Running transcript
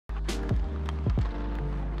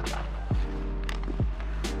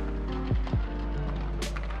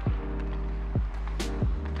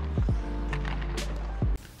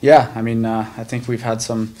Yeah, I mean, I think we've had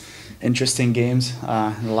some interesting games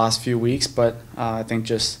in the last few weeks, but I think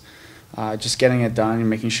just getting it done and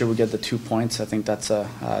making sure we get the 2 points, I think that's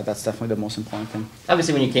definitely the most important thing.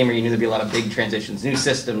 Obviously, when you came here, you knew there'd be a lot of big transitions, new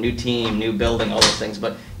system, new team, new building, all those things.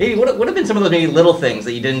 But maybe what have been some of those maybe little things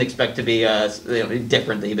that you didn't expect to be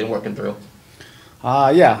different that you've been working through?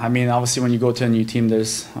 Yeah, I mean, obviously, when you go to a new team,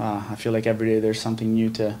 there's I feel like every day there's something new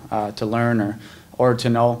to learn or to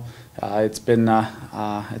know. It's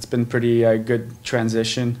been pretty good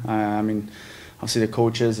transition. I mean, obviously the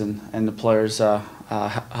coaches and the players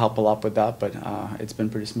help a lot with that, but it's been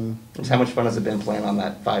pretty smooth. How much fun has it been playing on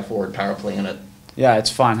that 5-forward power play unit? Yeah, it's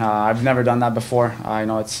fun. I've never done that before. I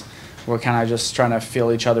know we're kind of just trying to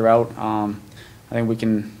feel each other out. I think we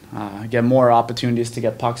can get more opportunities to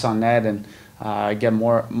get pucks on net and get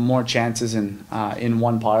more chances in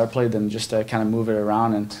one power play than just to kind of move it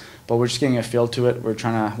around. But we're just getting a feel to it. We're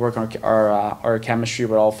trying to work on our chemistry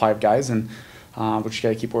with all 5 guys, and we just got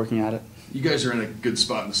to keep working at it. You guys are in a good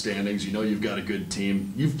spot in the standings. You know you've got a good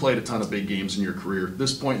team. You've played a ton of big games in your career. At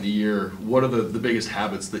this point in the year, what are the biggest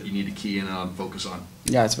habits that you need to key in on, focus on?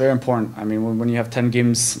 Yeah, it's very important. I mean, when you have 10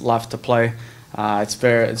 games left to play, it's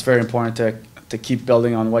very important to keep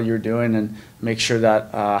building on what you're doing and make sure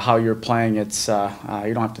that how you're playing, it's you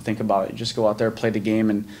don't have to think about it. You just go out there, play the game,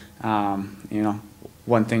 and you know,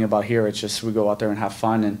 one thing about here, it's just we go out there and have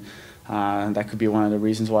fun, and that could be one of the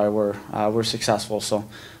reasons why we're successful. So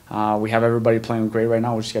we have everybody playing great right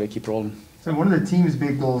now. We just got to keep rolling. So one of the team's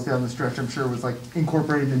big goals down the stretch, I'm sure, was like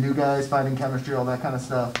incorporating the new guys, finding chemistry, all that kind of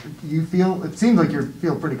stuff. It seems like you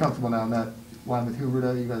feel pretty comfortable now in that line with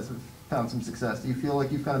Huberdeau. You guys have found some success. Do you feel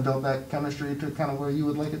like you've kind of built that chemistry to kind of where you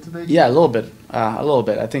would like it to be? Yeah, a little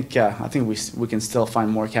bit. I think we can still find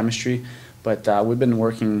more chemistry, but we've been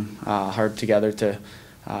working hard together to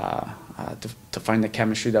find the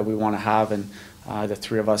chemistry that we want to have, and the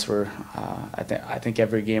 3 of us I think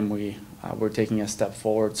every game we're taking a step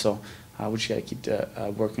forward. So we just got to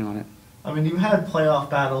keep working on it. I mean, you had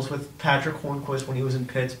playoff battles with Patric Hornqvist when he was in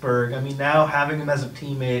Pittsburgh. I mean, now having him as a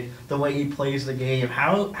teammate, the way he plays the game,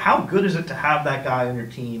 how good is it to have that guy on your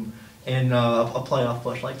team in a playoff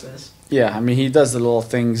push like this? Yeah, I mean, he does the little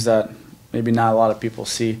things that maybe not a lot of people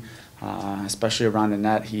see, especially around the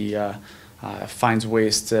net. He finds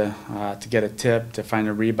ways to get a tip, to find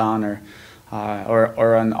a rebound,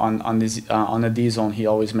 or on the D zone, he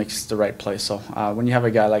always makes the right play. So when you have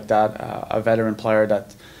a guy like that, a veteran player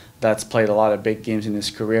that's played a lot of big games in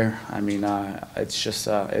his career, I mean,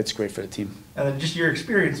 it's great for the team. And then just your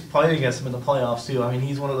experience playing against him in the playoffs too. I mean,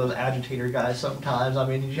 he's one of those agitator guys sometimes. I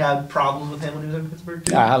mean, did you have problems with him when he was in Pittsburgh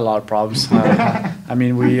too? Yeah, I had a lot of problems. I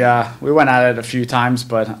mean, we went at it a few times,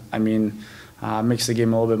 but I mean, makes the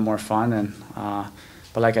game a little bit more fun. And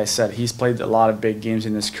but like I said, he's played a lot of big games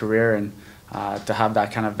in his career, and to have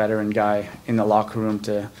that kind of veteran guy in the locker room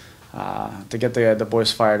to get the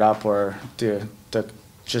boys fired up or to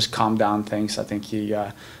just calm down things. I think he's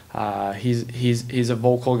a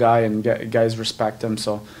vocal guy, and guys respect him.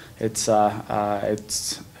 So it's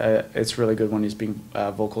really good when he's being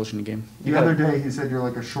vocal in the game. The other day he said you're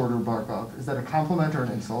like a shorter Barkov. Is that a compliment or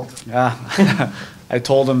an insult? Yeah, I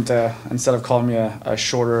told him to, instead of calling me a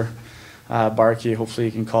shorter Barky, hopefully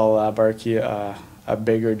he can call Barky a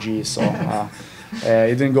bigger G. So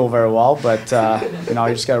it didn't go very well, but you know,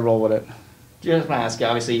 you just got to roll with it. Just want to ask you,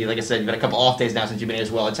 obviously, like I said, you've had a couple off days now since you've been here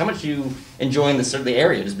as well. It's how much you enjoying the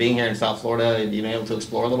area, just being here in South Florida, and you've been able to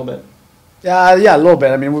explore a little bit? Yeah, a little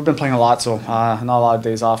bit. I mean, we've been playing a lot, so not a lot of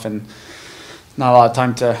days off and not a lot of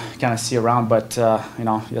time to kind of see around. But you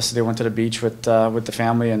know, yesterday went to the beach with the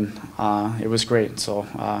family, and it was great. So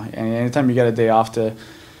anytime you get a day off to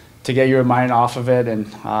get your mind off of it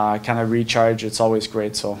and kind of recharge, it's always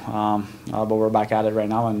great. So, but we're back at it right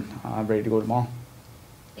now, and ready to go tomorrow.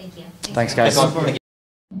 Thank you. Thanks guys.